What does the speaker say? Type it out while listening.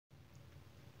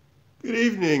Good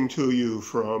evening to you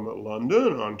from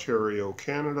London, Ontario,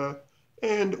 Canada,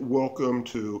 and welcome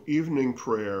to evening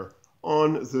prayer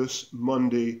on this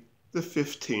Monday, the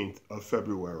 15th of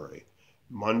February,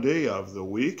 Monday of the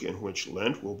week in which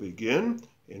Lent will begin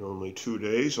in only 2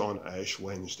 days on Ash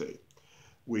Wednesday.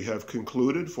 We have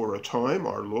concluded for a time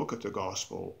our look at the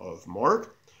Gospel of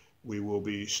Mark. We will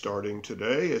be starting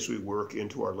today as we work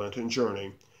into our Lenten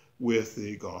journey with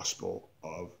the Gospel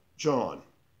of John.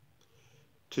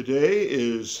 Today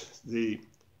is the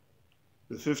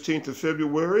 15th of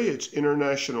February. It's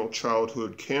International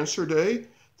Childhood Cancer Day,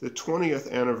 the 20th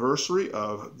anniversary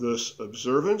of this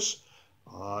observance.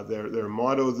 Their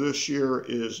motto this year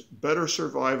is "Better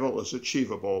survival is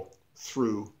achievable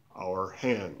through our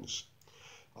hands."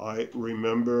 I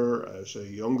remember as a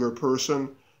younger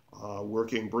person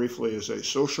working briefly as a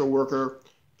social worker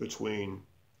between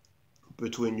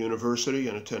university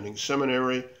and attending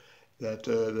seminary, that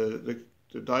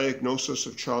the diagnosis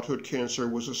of childhood cancer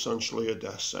was essentially a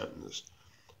death sentence.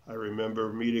 I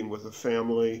remember meeting with a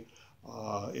family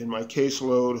in my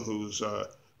caseload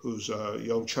whose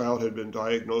young child had been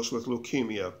diagnosed with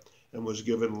leukemia and was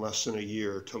given less than a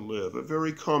year to live, a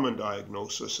very common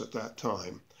diagnosis at that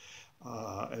time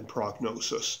and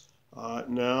prognosis.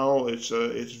 Now it's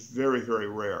very, very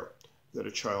rare that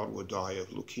a child would die of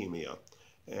leukemia.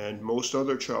 And most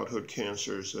other childhood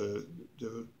cancers,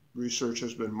 the research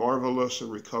has been marvelous, the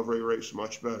recovery rate's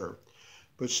much better.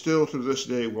 But still, to this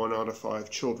day, 1 out of 5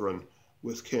 children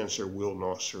with cancer will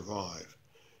not survive.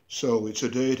 So it's a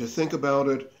day to think about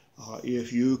it.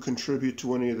 If you contribute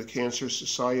to any of the cancer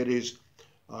societies,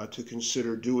 to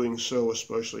consider doing so,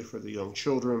 especially for the young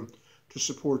children, to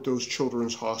support those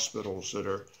children's hospitals that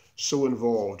are so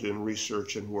involved in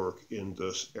research and work in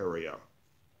this area.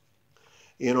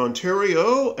 In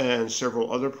Ontario and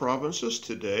several other provinces,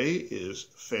 today is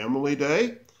Family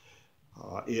Day.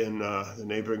 In the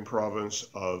neighboring province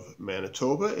of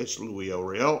Manitoba, it's Louis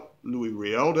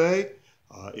Riel Day.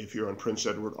 If you're on Prince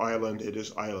Edward Island, it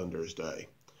is Islanders Day.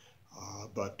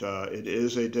 But it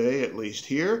is a day, at least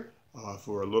here,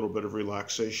 for a little bit of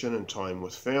relaxation and time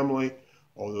with family,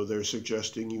 although they're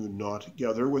suggesting you not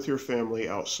gather with your family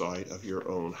outside of your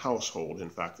own household. In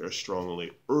fact, they're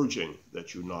strongly urging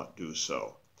that you not do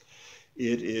so.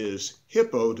 It is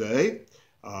Hippo Day.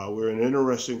 We're in an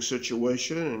interesting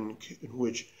situation in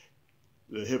which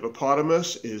the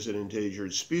hippopotamus is an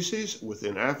endangered species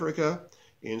within Africa,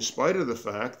 in spite of the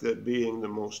fact that being the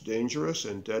most dangerous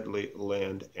and deadly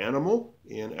land animal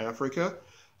in Africa,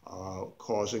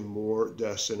 causing more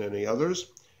deaths than any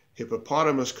others.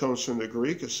 Hippopotamus comes from the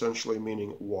Greek, essentially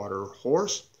meaning water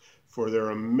horse. For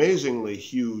their amazingly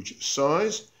huge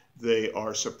size, they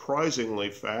are surprisingly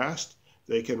fast.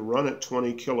 They can run at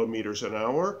 20 kilometers an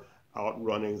hour,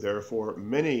 outrunning, therefore,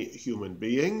 many human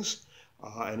beings.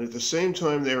 And at the same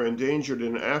time, they're endangered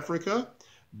in Africa.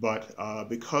 But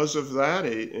because of that,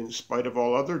 in spite of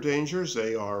all other dangers,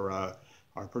 they are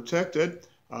protected.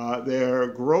 They're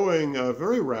growing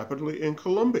very rapidly in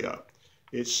Colombia.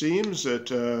 It seems that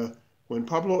when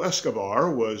Pablo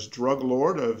Escobar was drug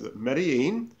lord of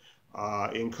Medellin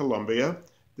in Colombia,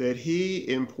 that he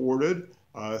imported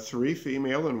 3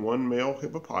 female and 1 male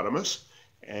hippopotamus,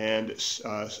 and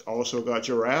also got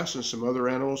giraffes and some other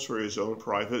animals for his own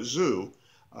private zoo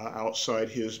outside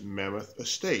his mammoth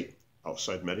estate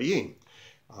outside Medellin.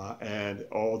 And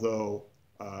although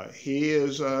he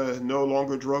is no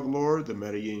longer drug lord, the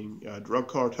Medellin drug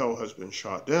cartel has been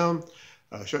shut down.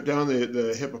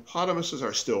 The hippopotamuses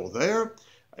are still there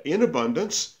in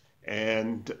abundance,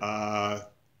 and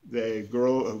they have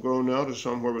grown now to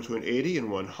somewhere between 80 and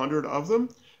 100 of them.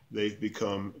 They've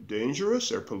become dangerous.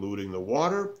 They're polluting the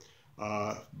water,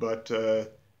 but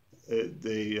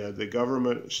the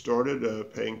government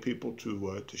started paying people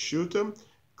to shoot them.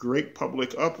 Great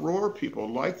public uproar.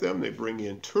 People like them. They bring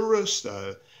in tourists.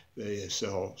 They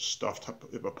sell stuffed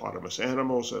hippopotamus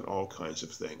animals and all kinds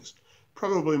of things.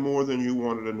 Probably more than you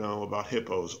wanted to know about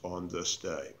hippos on this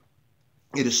day.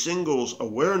 It is Singles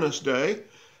Awareness Day.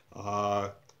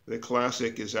 The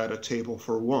classic is At a Table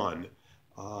for One.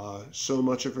 So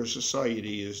much of our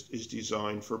society is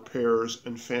designed for pairs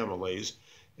and families.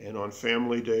 And on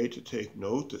Family Day, to take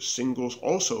note that singles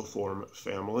also form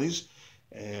families,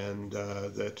 and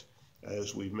that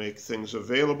as we make things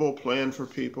available, plan for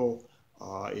people,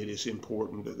 it is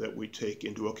important that we take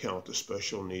into account the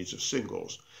special needs of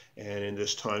singles. And in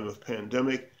this time of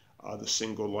pandemic, the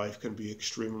single life can be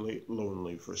extremely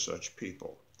lonely for such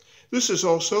people. This is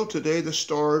also today the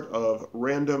start of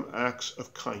Random Acts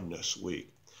of Kindness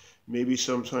Week. Maybe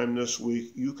sometime this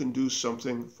week you can do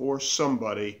something for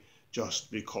somebody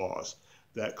just because.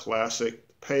 That classic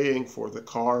paying for the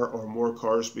car or more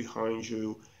cars behind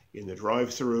you in the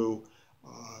drive-thru,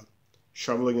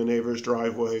 shoveling a neighbor's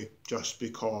driveway just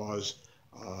because,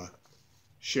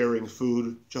 sharing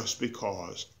food just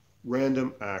because,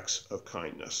 random acts of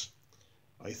kindness.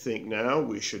 I think now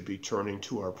we should be turning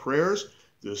to our prayers.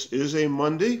 This is a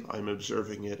Monday. I'm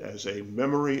observing it as a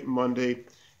Memory Monday,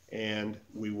 and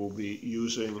we will be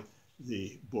using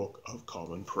the Book of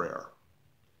Common Prayer.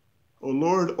 O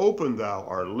Lord, open thou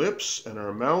our lips, and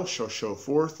our mouth shall show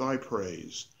forth thy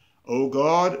praise. O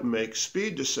God, make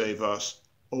speed to save us.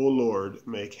 O Lord,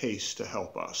 make haste to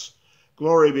help us.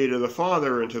 Glory be to the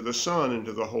Father, and to the Son, and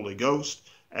to the Holy Ghost,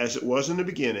 as it was in the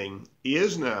beginning,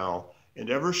 is now, and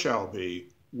ever shall be,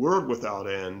 world without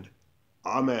end.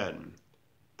 Amen.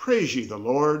 Praise ye the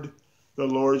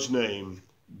Lord's name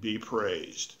be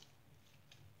praised.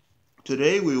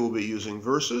 Today we will be using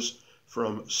verses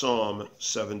from Psalm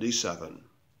 77.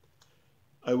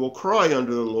 I will cry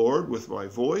unto the Lord with my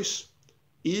voice,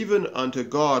 even unto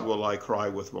God will I cry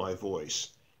with my voice,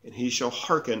 and he shall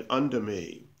hearken unto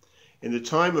me. In the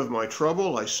time of my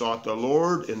trouble I sought the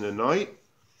Lord in the night.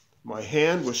 My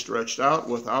hand was stretched out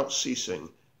without ceasing.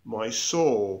 My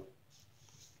soul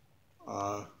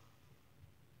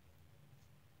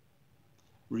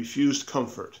refused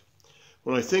comfort.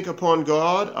 When I think upon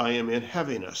God, I am in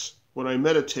heaviness. When I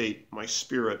meditate, my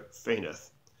spirit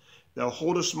fainteth. Thou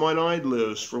holdest mine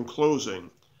eyelids from closing.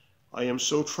 I am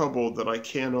so troubled that I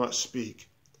cannot speak.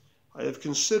 I have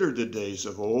considered the days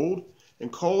of old,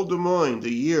 and called to mind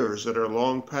the years that are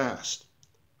long past.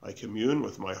 I commune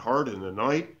with my heart in the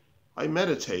night. I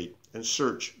meditate and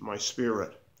search my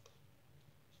spirit.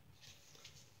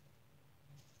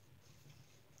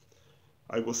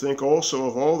 I will think also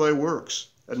of all thy works,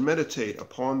 and meditate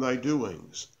upon thy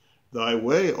doings. Thy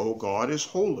way, O God, is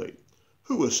holy.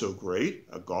 Who is so great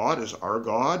a God as our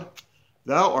God?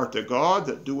 Thou art the God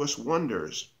that doest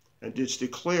wonders, and didst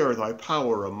declare thy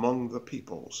power among the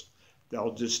peoples.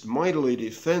 Thou didst mightily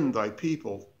defend thy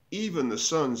people, even the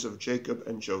sons of Jacob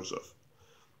and Joseph.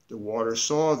 The waters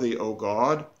saw thee, O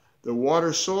God. The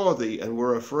waters saw thee and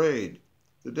were afraid.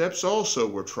 The depths also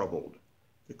were troubled.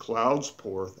 The clouds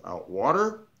poured out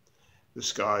water. The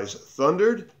skies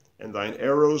thundered, and thine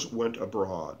arrows went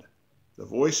abroad. The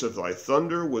voice of thy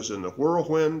thunder was in the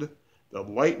whirlwind. The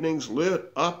lightnings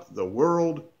lit up the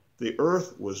world. The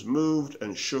earth was moved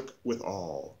and shook with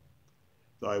awe.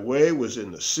 Thy way was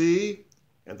in the sea,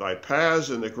 and thy paths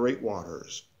in the great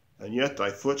waters, and yet thy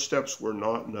footsteps were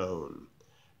not known.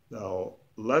 Thou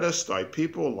leddest thy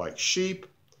people like sheep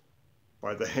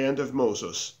by the hand of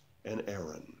Moses and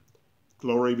Aaron.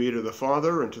 Glory be to the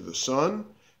Father, and to the Son,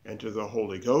 and to the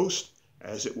Holy Ghost,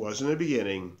 as it was in the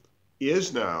beginning,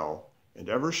 is now, and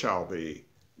ever shall be,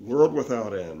 world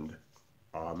without end.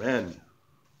 Amen.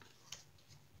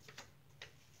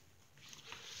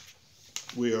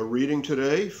 We are reading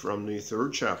today from the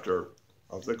 3rd chapter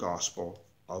of the Gospel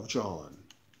of John.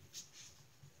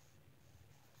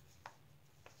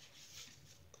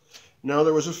 Now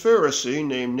there was a Pharisee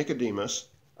named Nicodemus,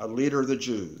 a leader of the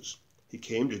Jews. He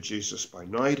came to Jesus by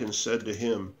night and said to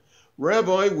him,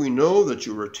 Rabbi, we know that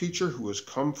you are a teacher who has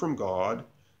come from God,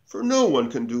 for no one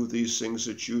can do these things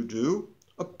that you do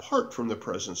apart from the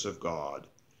presence of God.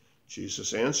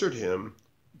 Jesus answered him,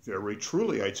 Very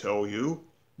truly I tell you,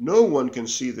 no one can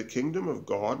see the kingdom of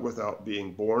God without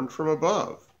being born from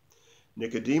above.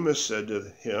 Nicodemus said to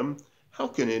him, How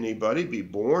can anybody be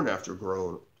born after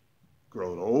grown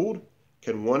old?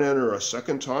 Can one enter a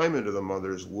second time into the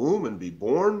mother's womb and be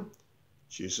born?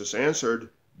 Jesus answered,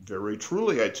 Very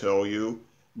truly I tell you,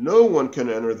 no one can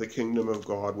enter the kingdom of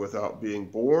God without being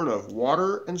born of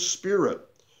water and spirit.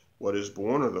 What is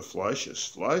born of the flesh is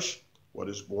flesh. What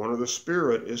is born of the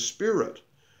Spirit is spirit.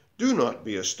 Do not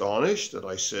be astonished that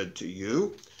I said to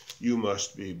you, You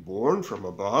must be born from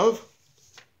above.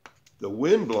 The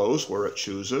wind blows where it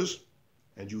chooses,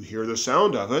 and you hear the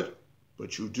sound of it,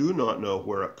 but you do not know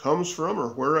where it comes from or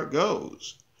where it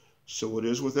goes. So it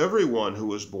is with everyone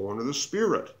who is born of the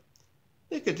Spirit.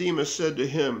 Nicodemus said to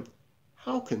him,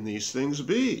 How can these things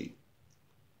be?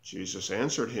 Jesus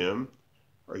answered him,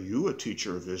 Are you a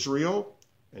teacher of Israel,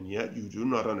 and yet you do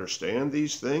not understand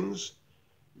these things?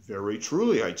 Very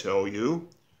truly I tell you,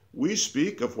 we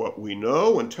speak of what we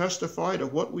know and testify to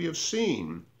what we have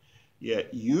seen,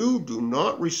 yet you do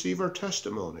not receive our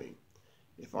testimony.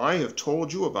 If I have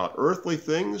told you about earthly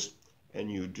things,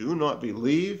 and you do not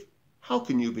believe, how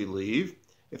can you believe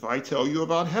if I tell you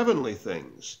about heavenly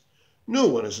things? No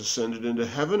one has ascended into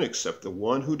heaven except the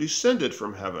one who descended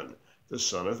from heaven, the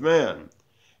Son of Man.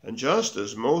 And just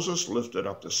as Moses lifted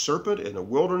up the serpent in the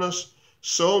wilderness,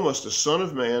 so must the Son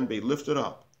of Man be lifted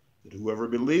up, that whoever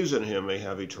believes in him may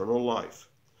have eternal life.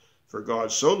 For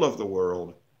God so loved the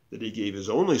world that he gave his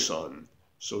only Son,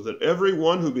 so that every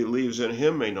one who believes in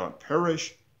him may not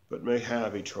perish, but may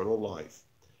have eternal life.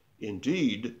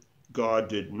 Indeed, God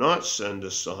did not send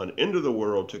his Son into the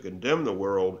world to condemn the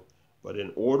world, but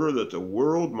in order that the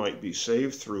world might be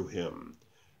saved through him.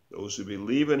 Those who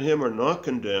believe in him are not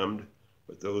condemned,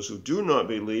 but those who do not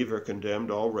believe are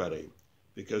condemned already,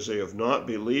 because they have not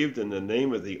believed in the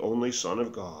name of the only Son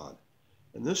of God.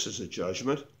 And this is a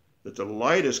judgment, that the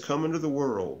light has come into the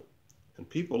world, and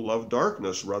people love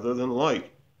darkness rather than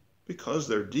light, because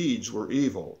their deeds were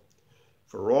evil.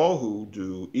 For all who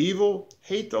do evil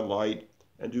hate the light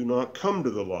and do not come to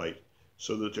the light,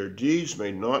 so that their deeds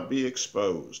may not be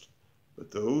exposed.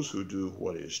 But those who do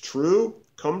what is true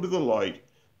come to the light,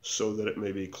 so that it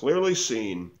may be clearly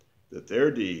seen that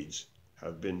their deeds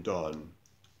have been done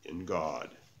in God.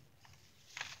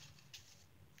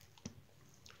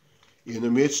 In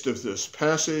the midst of this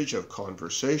passage of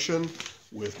conversation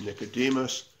with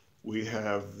Nicodemus, we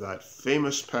have that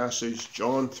famous passage,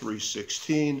 John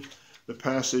 3:16, the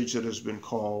passage that has been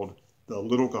called the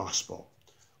little gospel,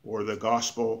 or the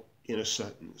gospel in a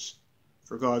sentence.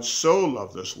 For God so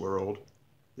loved this world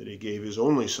that he gave his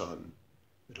only Son,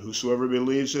 that whosoever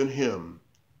believes in him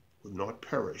would not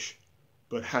perish,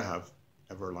 but have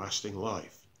everlasting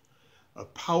life. A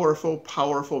powerful,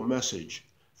 powerful message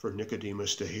for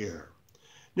Nicodemus to hear.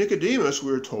 Nicodemus,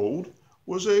 we're told,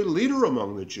 was a leader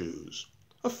among the Jews,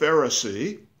 a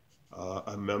Pharisee,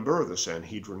 a member of the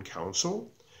Sanhedrin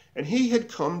Council, and he had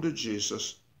come to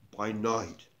Jesus by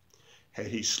night. Had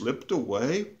he slipped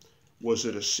away? Was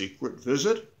it a secret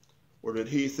visit? Or did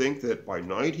he think that by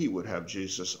night he would have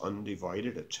Jesus'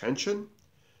 undivided attention?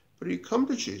 But he'd come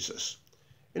to Jesus,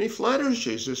 and he flatters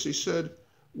Jesus. He said,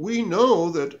 "We know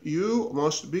that you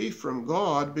must be from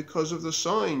God because of the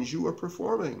signs you are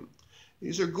performing.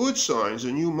 These are good signs,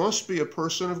 and you must be a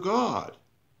person of God."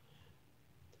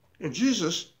 And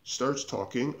Jesus starts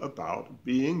talking about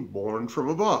being born from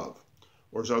above,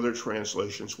 or as other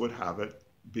translations would have it,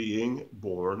 being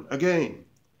born again.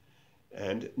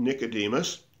 And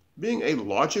Nicodemus, being a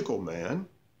logical man,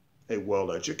 a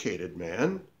well-educated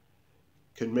man,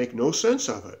 can make no sense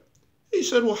of it. He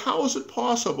said, "Well, how is it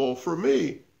possible for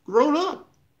me, grown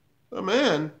up, a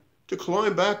man, to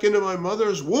climb back into my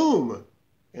mother's womb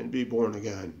and be born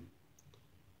again?"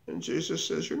 And Jesus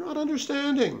says, "You're not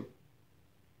understanding."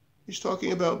 He's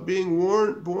talking about being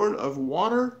born of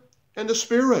water and the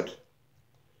Spirit.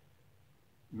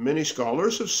 Many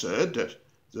scholars have said that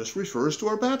this refers to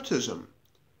our baptism,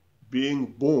 being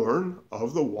born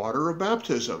of the water of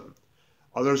baptism.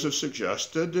 Others have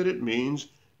suggested that it means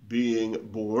being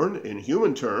born in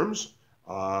human terms,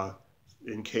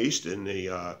 encased in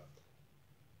the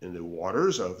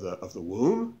waters of the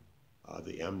womb,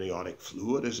 the amniotic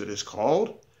fluid, as it is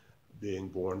called, being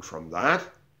born from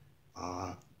that.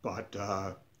 But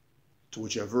to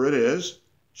whichever it is,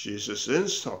 Jesus then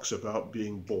talks about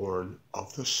being born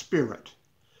of the Spirit.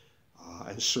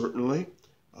 And certainly,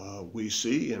 we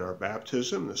see in our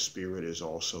baptism, the Spirit is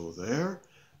also there.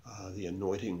 The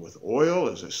anointing with oil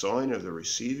is a sign of the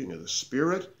receiving of the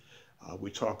Spirit.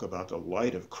 We talk about the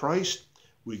light of Christ.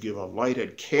 We give a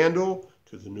lighted candle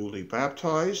to the newly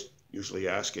baptized, usually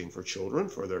asking for children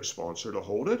for their sponsor to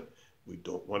hold it. We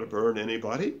don't want to burn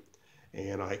anybody.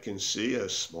 And I can see a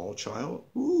small child,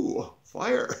 ooh,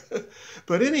 fire.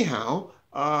 But anyhow,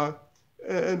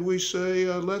 and we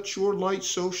say, let your light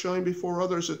so shine before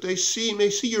others that they may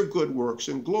see your good works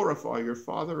and glorify your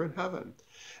Father in heaven.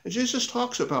 And Jesus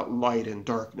talks about light and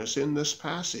darkness in this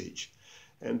passage.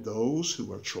 And those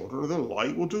who are children of the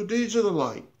light will do deeds of the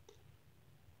light.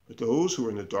 But those who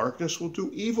are in the darkness will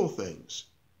do evil things.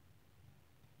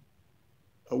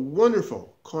 A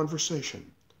wonderful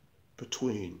conversation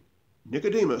between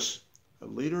Nicodemus, a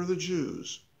leader of the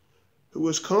Jews, who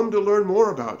has come to learn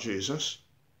more about Jesus,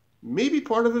 maybe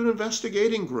part of an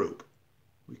investigating group.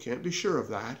 We can't be sure of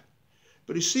that.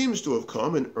 But he seems to have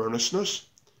come in earnestness.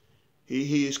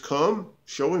 He has come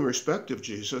showing respect of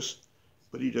Jesus,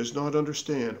 but he does not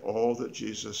understand all that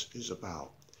Jesus is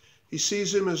about. He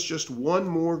sees him as just one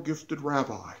more gifted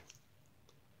rabbi.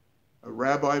 A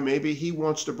rabbi maybe he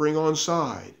wants to bring on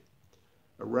side.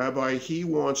 A rabbi he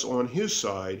wants on his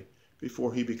side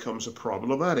before he becomes a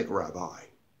problematic rabbi.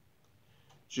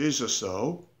 Jesus,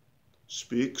 though,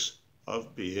 speaks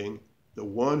of being the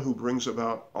one who brings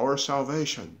about our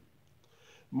salvation.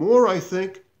 More, I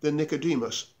think, than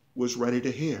Nicodemus was ready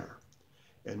to hear,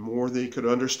 and more than he could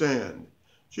understand.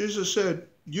 Jesus said,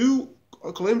 "You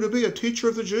claim to be a teacher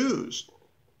of the Jews,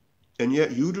 and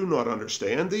yet you do not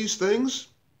understand these things?"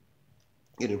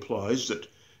 It implies that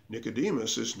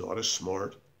Nicodemus is not as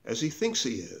smart as he thinks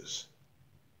he is.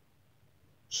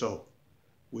 So,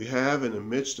 we have in the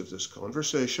midst of this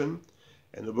conversation,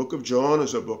 and the book of John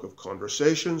is a book of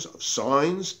conversations, of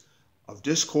signs, of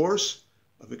discourse,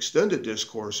 of extended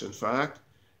discourse, in fact.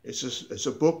 It's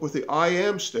a book with the I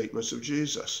am statements of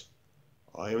Jesus.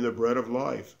 I am the bread of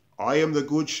life. I am the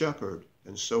good shepherd.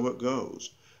 And so it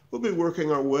goes. We'll be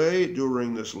working our way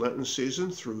during this Lenten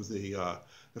season through the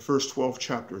first 12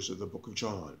 chapters of the book of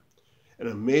John. An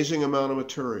amazing amount of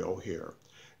material here.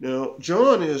 Now,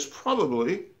 John is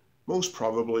most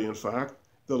probably, in fact,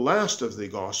 the last of the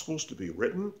Gospels to be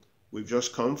written. We've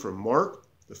just come from Mark,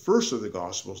 the first of the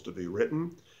Gospels to be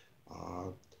written.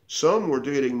 Some were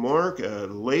dating Mark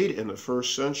late in the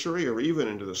first century or even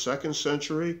into the second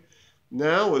century.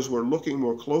 Now, as we're looking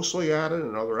more closely at it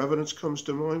and other evidence comes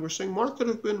to mind, we're saying Mark could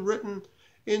have been written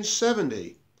in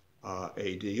 70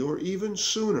 AD or even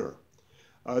sooner.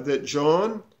 That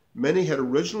John, many had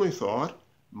originally thought,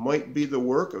 might be the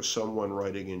work of someone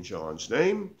writing in John's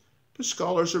name, but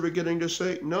scholars are beginning to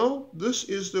say, no, this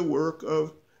is the work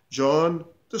of John,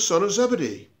 the son of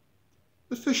Zebedee,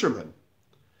 the fisherman,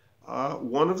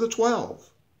 one of the 12.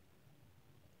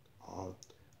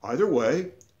 Either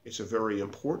way, it's a very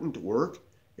important work.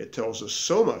 It tells us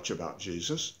so much about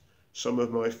Jesus. Some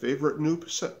of my favorite New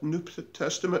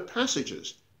Testament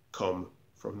passages come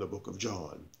from the book of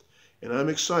John. And I'm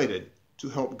excited to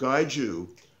help guide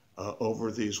you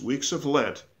over these weeks of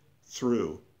Lent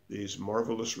through these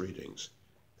marvelous readings.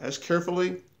 As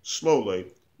carefully, slowly,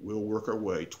 we'll work our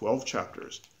way 12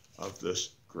 chapters of this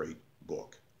great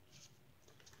book.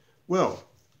 Well,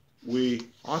 we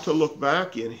ought to look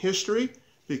back in history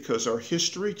because our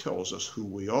history tells us who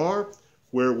we are,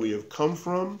 where we have come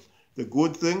from, the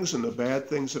good things and the bad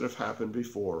things that have happened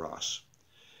before us.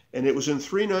 And it was in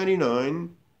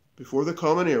 399, before the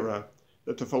Common Era,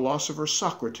 that the philosopher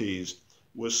Socrates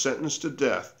was sentenced to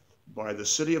death by the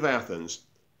city of Athens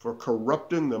for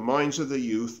corrupting the minds of the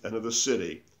youth and of the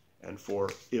city and for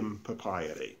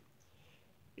impropriety.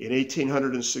 In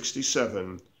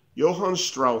 1867, Johann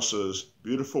Strauss's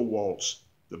beautiful waltz,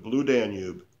 The Blue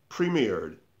Danube,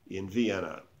 premiered in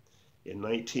Vienna. In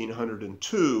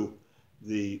 1902,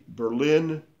 the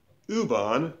Berlin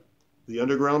U-Bahn, the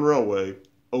Underground Railway,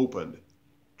 opened.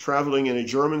 Traveling in a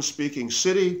German-speaking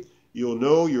city, you'll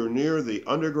know you're near the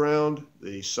underground,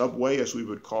 the subway as we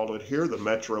would call it here, the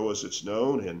metro as it's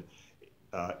known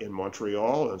in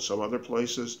Montreal and some other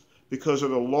places, because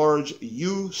of a large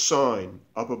U sign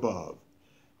up above.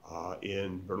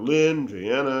 In Berlin,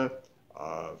 Vienna,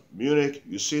 Munich,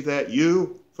 you see that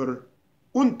U for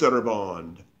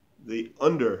Unterbahn, the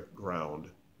underground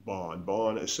Bahn.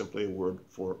 Bahn is simply a word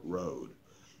for road.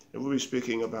 And we'll be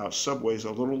speaking about subways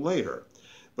a little later.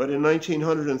 But in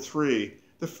 1903,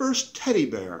 the first teddy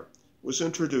bear was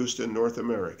introduced in North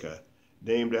America,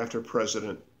 named after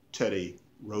President Teddy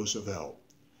Roosevelt.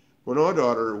 When our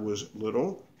daughter was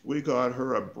little, we got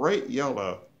her a bright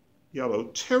yellow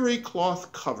terry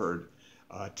cloth covered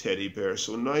teddy bear,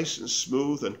 so nice and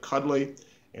smooth and cuddly,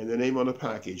 and the name on the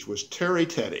package was Terry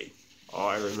Teddy. Oh,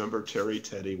 I remember Terry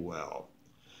Teddy well.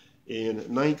 In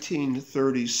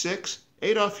 1936,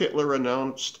 Adolf Hitler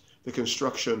announced the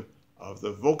construction of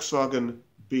the Volkswagen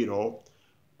Beetle.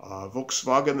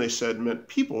 Volkswagen, they said, meant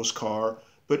people's car,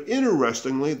 but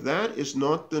interestingly, that is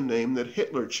not the name that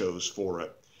Hitler chose for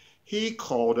it. He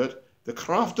called it the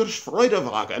Kraft durch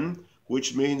Freudewagen,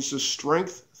 which means the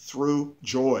strength through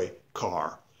joy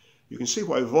car. You can see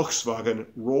why Volkswagen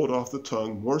rolled off the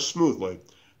tongue more smoothly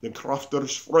than Kraft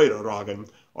durch Freudewagen,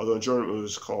 although in German it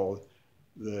was called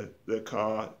the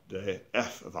K, the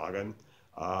F-Wagen.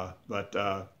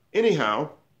 Anyhow,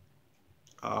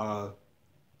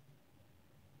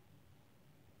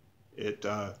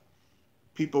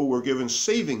 people were given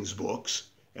savings books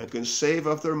and could save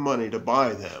up their money to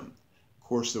buy them. Of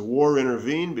course, the war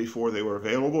intervened before they were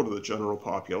available to the general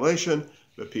population.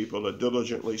 The people that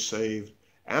diligently saved.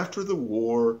 After the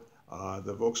war,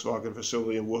 the Volkswagen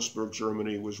facility in Wolfsburg,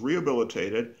 Germany was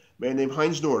rehabilitated. A man named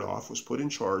Heinz Nordhoff was put in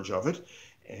charge of it,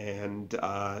 and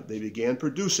they began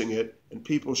producing it, and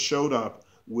people showed up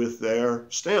with their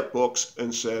stamp books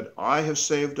and said, I have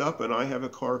saved up and I have a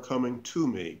car coming to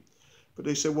me. But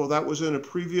they said, well, that was in a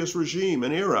previous regime,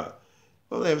 an era.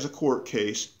 Well, there was a court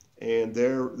case, and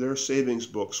their savings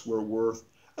books were worth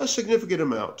a significant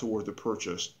amount toward the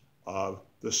purchase of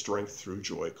the Strength Through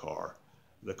Joy car,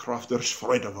 the Kraft durch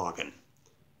Freudewagen.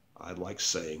 I like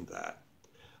saying that.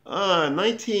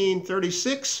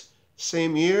 1936,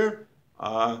 same year,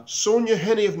 Sonja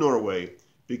Henie of Norway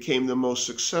became the most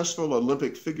successful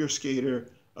Olympic figure skater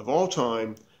of all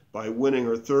time by winning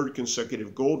her third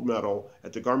consecutive gold medal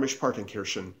at the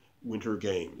Garmisch-Partenkirchen Winter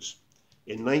Games.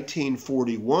 In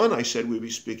 1941, I said we'd be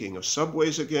speaking of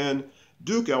subways again.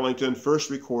 Duke Ellington first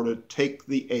recorded Take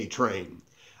the A Train.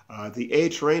 The A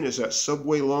Train is that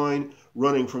subway line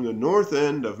running from the north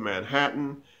end of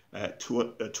Manhattan at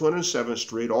 207th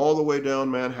Street all the way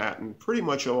down Manhattan, pretty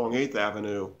much along 8th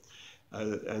Avenue,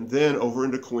 and then over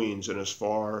into Queens and as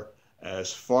far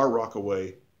as Far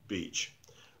Rockaway Beach.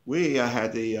 We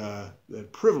had the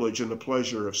privilege and the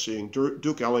pleasure of seeing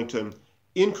Duke Ellington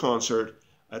in concert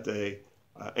at the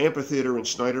amphitheater in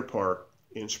Snyder Park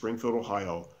in Springfield,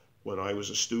 Ohio, when I was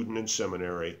a student in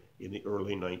seminary in the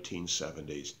early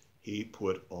 1970s. He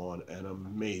put on an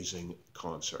amazing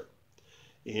concert.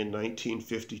 In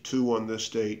 1952, on this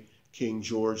date, King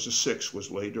George VI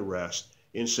was laid to rest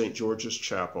in St. George's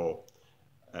Chapel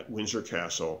at Windsor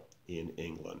Castle in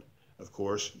England. Of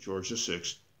course, George VI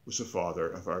was the father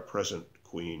of our present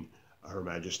Queen, Her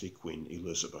Majesty Queen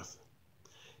Elizabeth.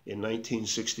 In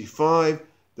 1965,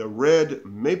 the red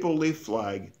maple leaf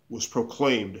flag was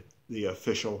proclaimed the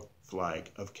official flag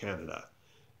of Canada.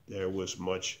 There was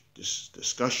much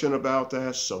discussion about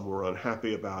that. Some were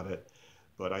unhappy about it,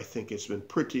 but I think it's been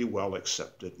pretty well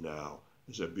accepted now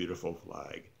as a beautiful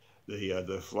flag.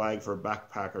 The flag for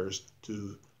backpackers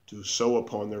to sew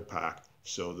upon their pack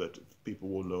so that people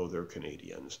will know they're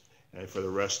Canadians, and for the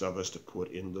rest of us to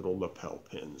put in little lapel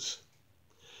pins.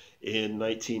 In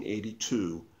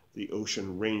 1982, the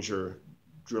Ocean Ranger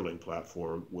drilling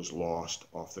platform was lost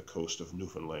off the coast of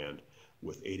Newfoundland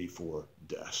with 84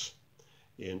 deaths.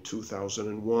 In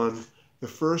 2001, the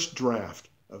first draft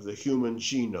of the human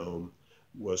genome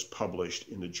was published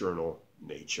in the journal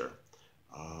Nature.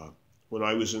 When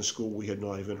I was in school, we had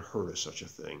not even heard of such a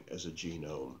thing as a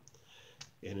genome.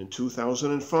 And in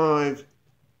 2005,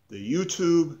 the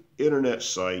YouTube internet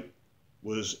site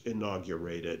was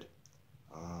inaugurated.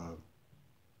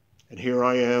 And here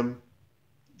I am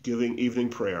giving evening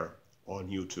prayer on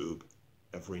YouTube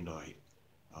every night.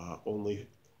 Only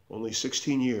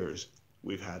 16 years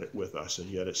we've had it with us, and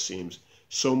yet it seems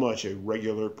so much a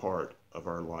regular part of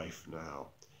our life now.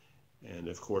 And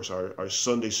of course, our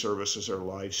Sunday services are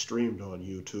live streamed on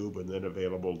YouTube and then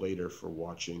available later for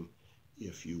watching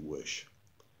if you wish.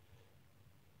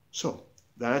 So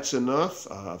that's enough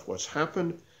of what's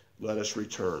happened. Let us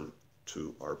return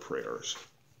to our prayers.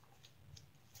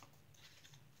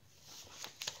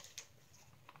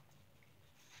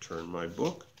 Turn my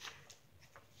book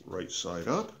right side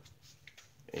up,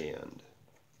 and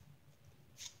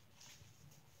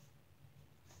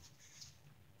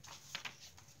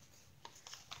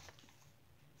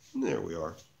there we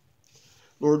are.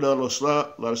 Lord, now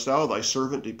lettest thou thy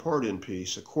servant depart in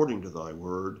peace, according to thy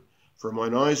word. For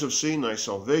mine eyes have seen thy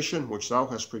salvation, which thou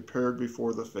hast prepared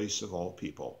before the face of all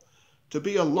people, to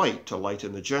be a light to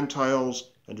lighten the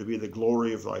Gentiles, and to be the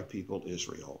glory of thy people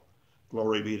Israel.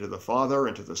 Glory be to the Father,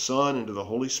 and to the Son, and to the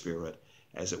Holy Spirit,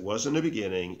 as it was in the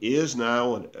beginning, is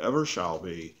now, and ever shall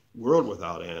be, world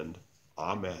without end.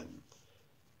 Amen.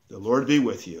 The Lord be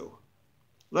with you.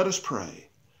 Let us pray.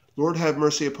 Lord, have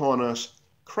mercy upon us.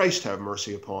 Christ, have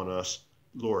mercy upon us.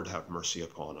 Lord, have mercy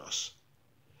upon us.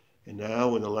 And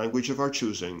now, in the language of our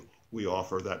choosing, we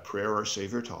offer that prayer our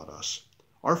Savior taught us.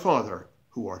 Our Father,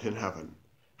 who art in heaven,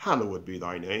 hallowed be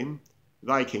thy name.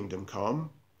 Thy kingdom come,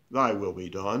 thy will be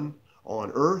done,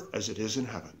 on earth as it is in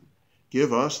heaven.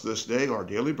 Give us this day our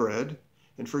daily bread,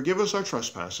 and forgive us our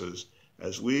trespasses,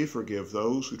 as we forgive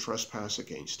those who trespass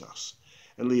against us.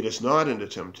 And lead us not into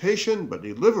temptation, but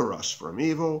deliver us from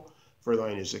evil. For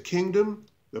thine is the kingdom,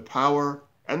 the power,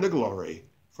 and the glory,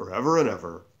 forever and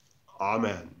ever.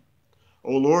 Amen.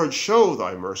 O Lord, show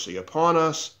thy mercy upon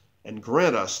us, and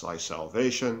grant us thy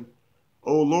salvation.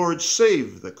 O Lord,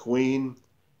 save the Queen,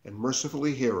 and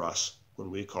mercifully hear us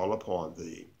when we call upon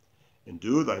thee.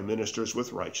 Endue thy ministers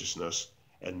with righteousness,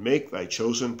 and make thy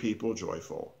chosen people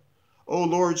joyful. O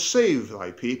Lord, save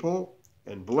thy people,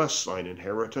 and bless thine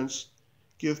inheritance.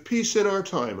 Give peace in our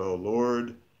time, O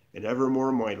Lord, and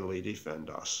evermore mightily defend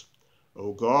us.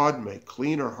 O God, make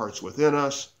clean our hearts within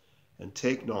us, and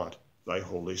take not thy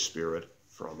Holy Spirit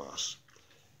from us.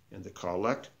 And the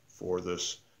collect for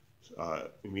this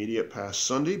immediate past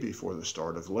Sunday before the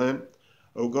start of Lent.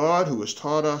 O God, who has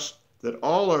taught us that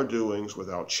all our doings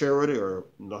without charity are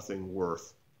nothing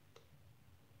worth,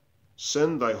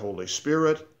 send thy Holy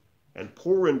Spirit, and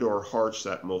pour into our hearts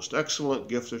that most excellent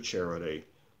gift of charity,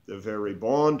 the very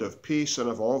bond of peace and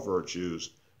of all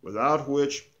virtues, without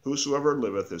which whosoever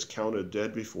liveth is counted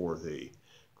dead before thee.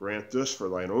 Grant this for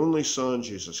thine only Son,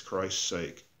 Jesus Christ's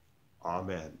sake.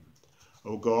 Amen.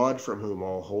 O God, from whom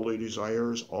all holy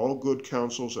desires, all good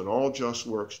counsels, and all just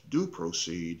works do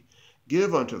proceed,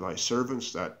 give unto thy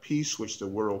servants that peace which the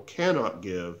world cannot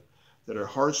give, that our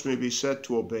hearts may be set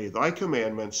to obey thy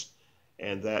commandments,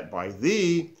 and that by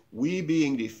thee we,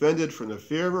 being defended from the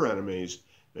fear of our enemies,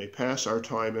 may pass our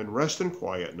time in rest and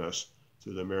quietness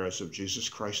through the merits of Jesus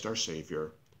Christ our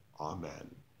Savior.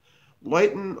 Amen.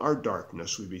 Lighten our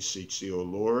darkness, we beseech thee, O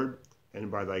Lord,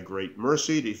 and by thy great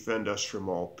mercy defend us from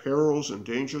all perils and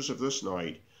dangers of this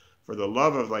night, for the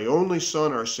love of thy only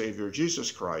Son, our Savior, Jesus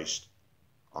Christ.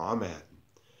 Amen.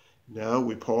 Now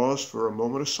we pause for a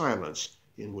moment of silence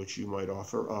in which you might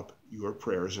offer up your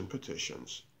prayers and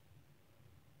petitions.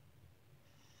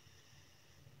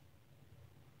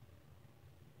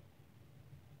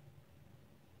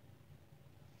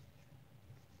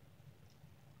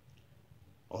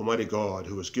 Almighty God,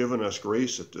 who has given us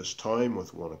grace at this time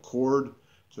with one accord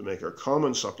to make our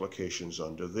common supplications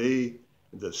unto thee,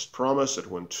 and this promise that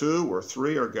when 2 or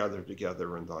 3 are gathered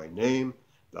together in thy name,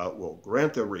 thou wilt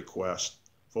grant their request.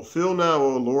 Fulfill now,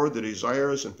 O Lord, the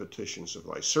desires and petitions of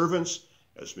thy servants,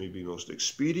 as may be most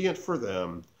expedient for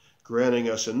them, granting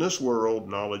us in this world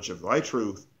knowledge of thy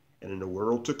truth, and in the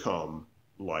world to come,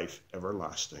 life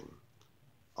everlasting.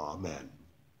 Amen.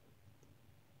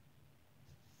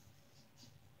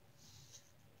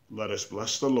 Let us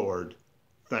bless the Lord.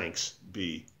 Thanks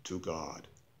be to God.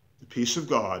 The peace of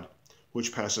God,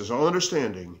 which passes all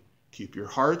understanding, keep your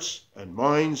hearts and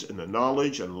minds in the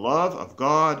knowledge and love of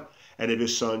God and of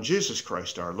his Son, Jesus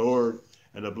Christ our Lord,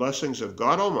 and the blessings of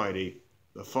God Almighty,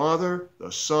 the Father,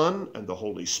 the Son, and the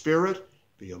Holy Spirit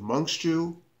be amongst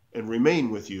you and remain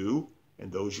with you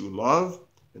and those you love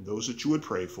and those that you would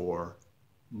pray for,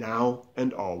 now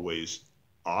and always.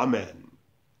 Amen.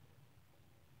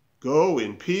 Go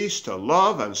in peace to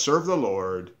love and serve the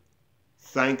Lord.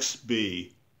 Thanks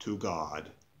be to God.